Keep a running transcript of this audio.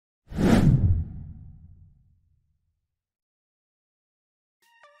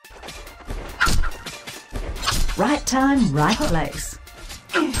Right time, right place.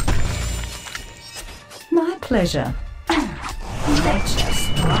 My pleasure. Nature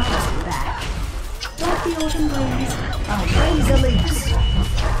strikes back. Like the autumn breeze, I'll raise a leaves.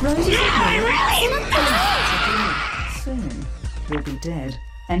 Roses are blue. Soon you'll be dead,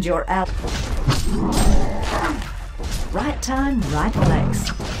 and you're out. Right time, right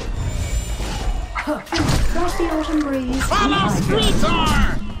place. Like the autumn breeze.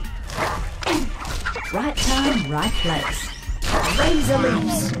 Right time, right place. Razor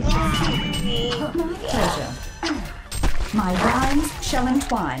leaves. My pleasure. My vines shall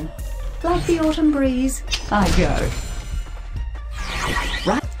entwine. Like the autumn breeze, I go.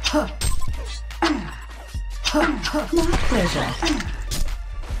 Right. My pleasure.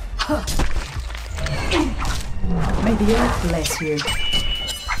 May the earth bless you.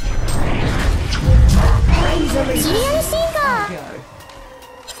 Razor leaves. I go.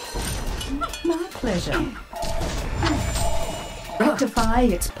 My pleasure. Rectify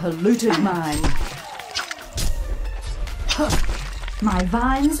its polluted mind. My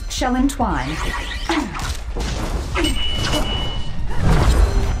vines shall entwine.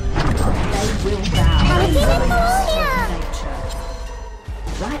 They will bow. Nature.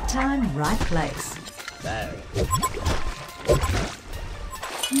 Right time, right place.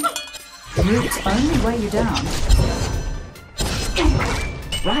 Roots only weigh you down.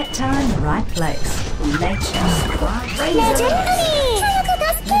 Right time, right place. Nature.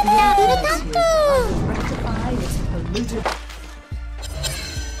 Rectify its polluted.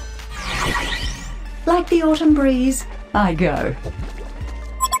 Like the autumn breeze, I go.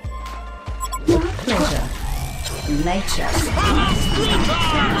 My pleasure. Nature.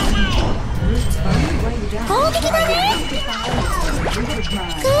 Roots only weigh you down.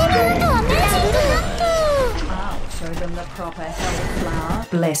 I'll show them the proper hell flower.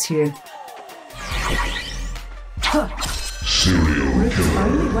 Bless you. Roots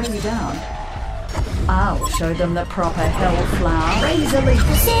only weigh you down. I'll show them the proper hell flower. Razor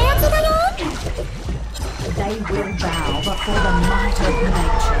leaves. They will bow before the might of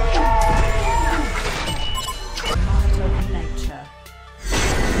nature. The might of nature.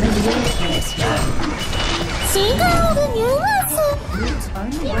 May the earth bless you. Roots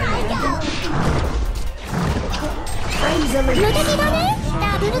only weigh you down. Razor leaves.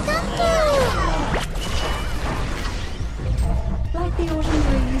 Like the autumn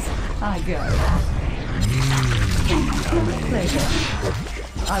breeze, I go. With pleasure.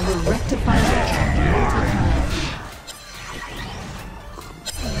 I will rectify that.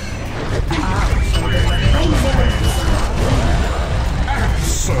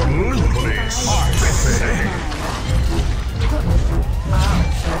 Absolutely horrific. I'll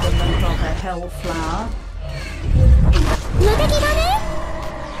show them the proper hell flower.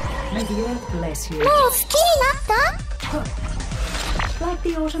 May the earth bless you. Like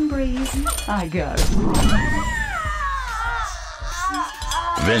the autumn breeze, I go.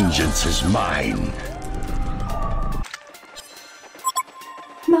 Vengeance is mine.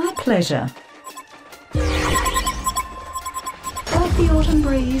 My pleasure. Like the autumn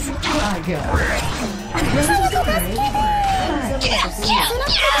breeze, I go.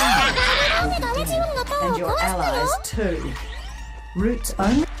 And your allies too. Roots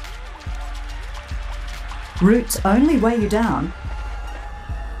only weigh you down.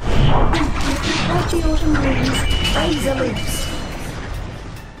 Like the autumn breeze, razor leaves.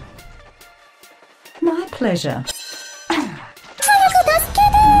 My pleasure.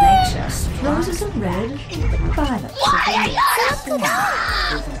 Nature. Roses are red, violets are blue.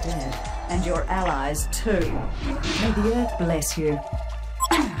 You'll be dead, and your allies too. May the earth bless you.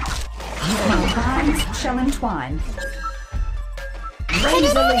 My vines shall entwine.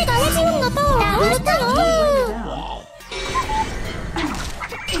 Razor leaves.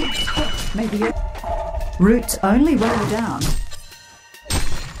 May the earth. Roots only weigh you down.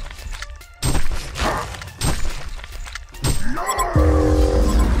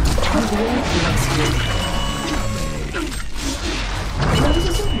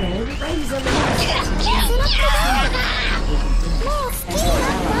 Roses are red, razor leaves. And your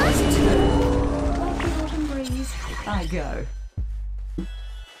allies too. Like the autumn breeze, I go.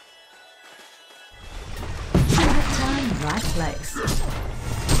 Right time, right place.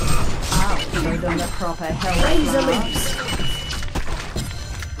 I'll show them the proper hell. Razor leaves.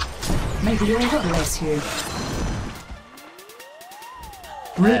 May the earth bless you.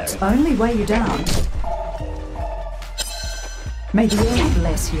 Roots only weigh you down. May the earth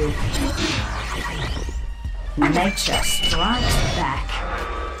bless you. Nature strikes back.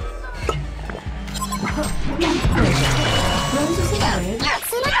 Roses are red.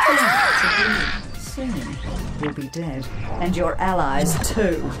 Soon you'll will be dead, and your allies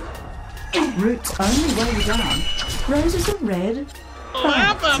too. Roots only weigh you down. Roses are red.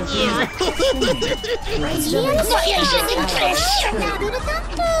 Violets are blue. May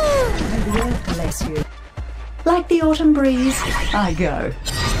the earth bless you. Like the autumn breeze, I go.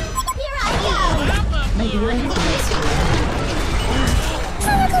 May the earth bless you.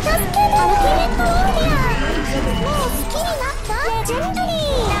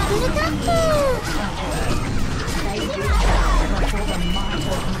 Before the might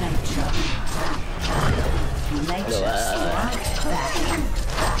of nature. Nature strikes back.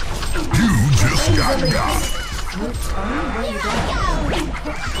 You just got got. Roots only weigh you down.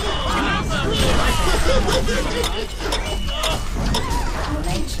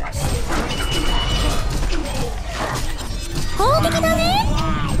 Nature strikes back.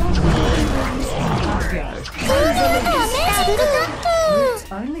 Roots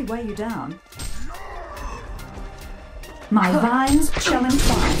only weigh you down. My vines shall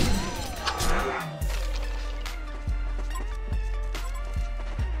entwine.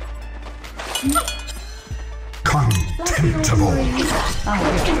 Contemptible.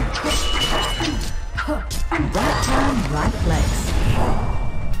 Right time, right place.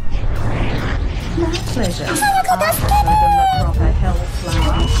 My pleasure. I'll show them the proper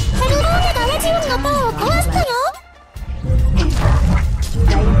hellflower.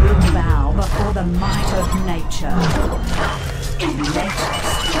 They will bow before the might of nature. Nature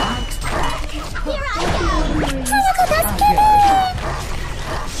strikes back.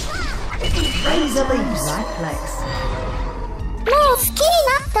 Razor leaves. Right place.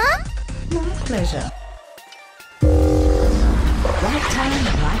 My pleasure. Right time,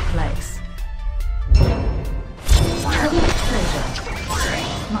 right place. My pleasure.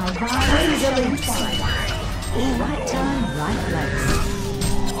 My vines are entwined. Right time, right place.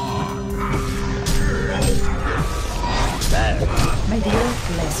 May the earth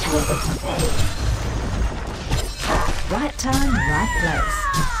bless you. Right time, right place.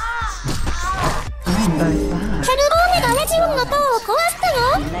 I'm both bars.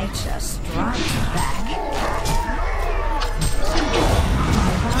 Nature strikes back.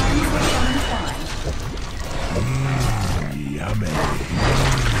 My vines shall entwine. Yummy.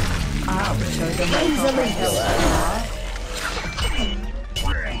 I'll show them razor leaves.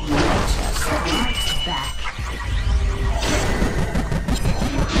 Nature strikes back.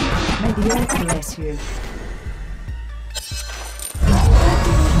 May the earth bless you.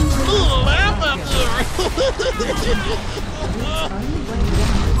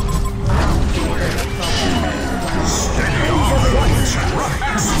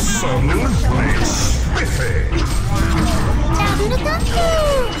 Absolutely spiffy.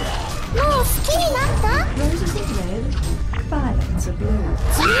 Roses are red, violets are blue.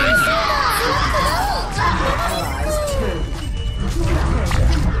 Allies too.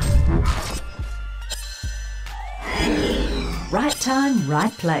 Right time,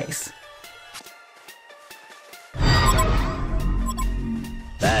 right place.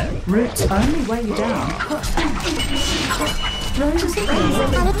 Roots only weigh you down. Roses are red,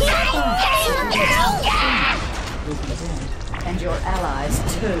 and your allies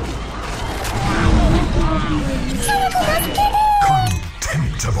too.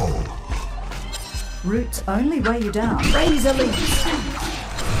 Contemptible. Roots only weigh you down. Razor leaves.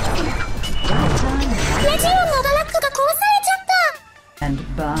 Right time, and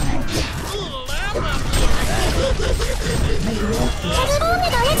bind.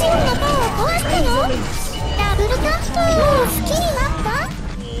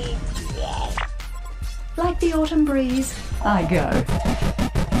 Like the autumn breeze, I go.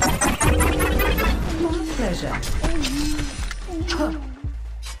 My pleasure.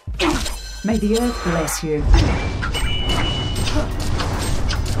 May the earth bless you.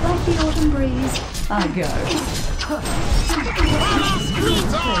 Like the autumn breeze, I go.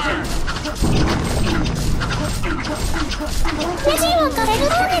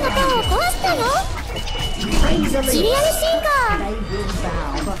 They will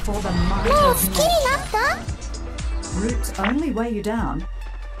bow before the might of nature. Roots only weigh you down.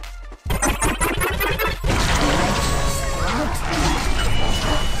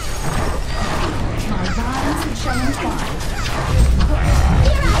 My vines shall entwine.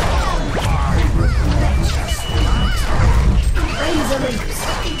 Razor leaves.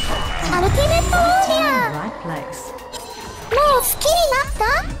 Right place.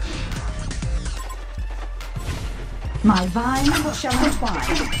 My vines shall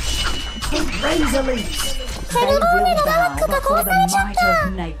entwine. Razor leaves. They will bow before the might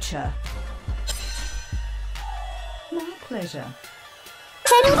of nature. My pleasure.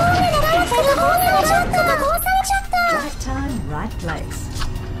 れちゃった。 Right time, right place.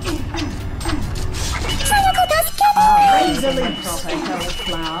 早く助けて。 Razor leaf. Proper held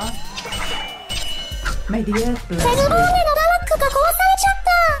flower. May the earth セ bless ルボー you. ネのバラックが壊されちゃっ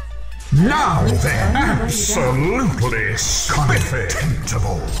た。 Now then, absolutely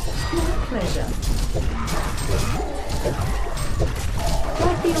contemptible. Pleasure.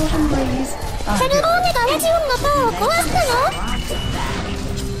 Like the autumn breeze. セルボーネがレジオンの塔を壊したの？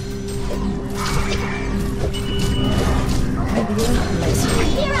 May the earth bless you.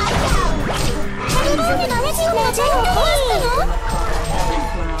 Here I go! セルボーネがレジオンの塔を壊したの？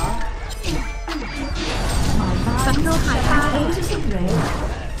 My roses of red,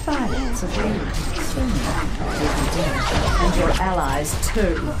 violets of green. Soon will be dead, and your allies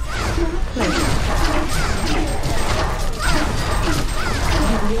too. Pleasure.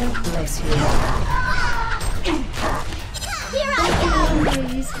 May the earth bless you. Here I go!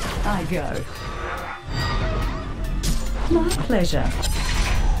 Please, I go. My pleasure.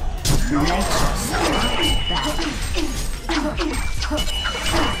 Nature strikes back.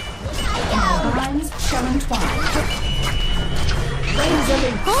 My vines shall entwine. Razor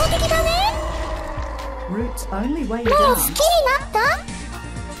leaf. 好敵だね。 Roots only way もう down. 好きになった？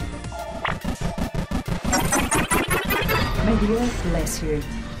 May the earth bless you.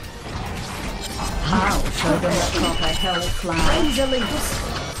 I'll show them the proper hell flower. Razor leaves.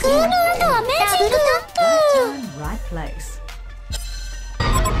 クール&アメージングタップ。 Right time, right place.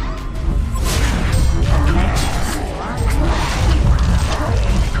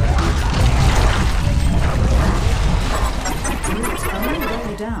 Roots only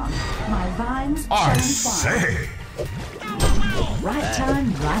way down. My vines I shall entwine. say, Right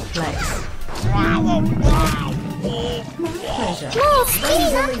time, right place. My pleasure. もう好き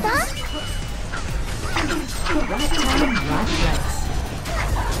になった？ Right time, right place.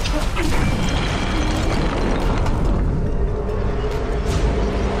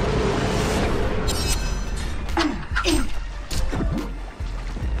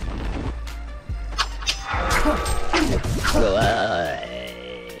 More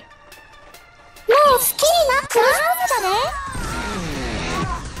もう好きになった？クロスハウスだね。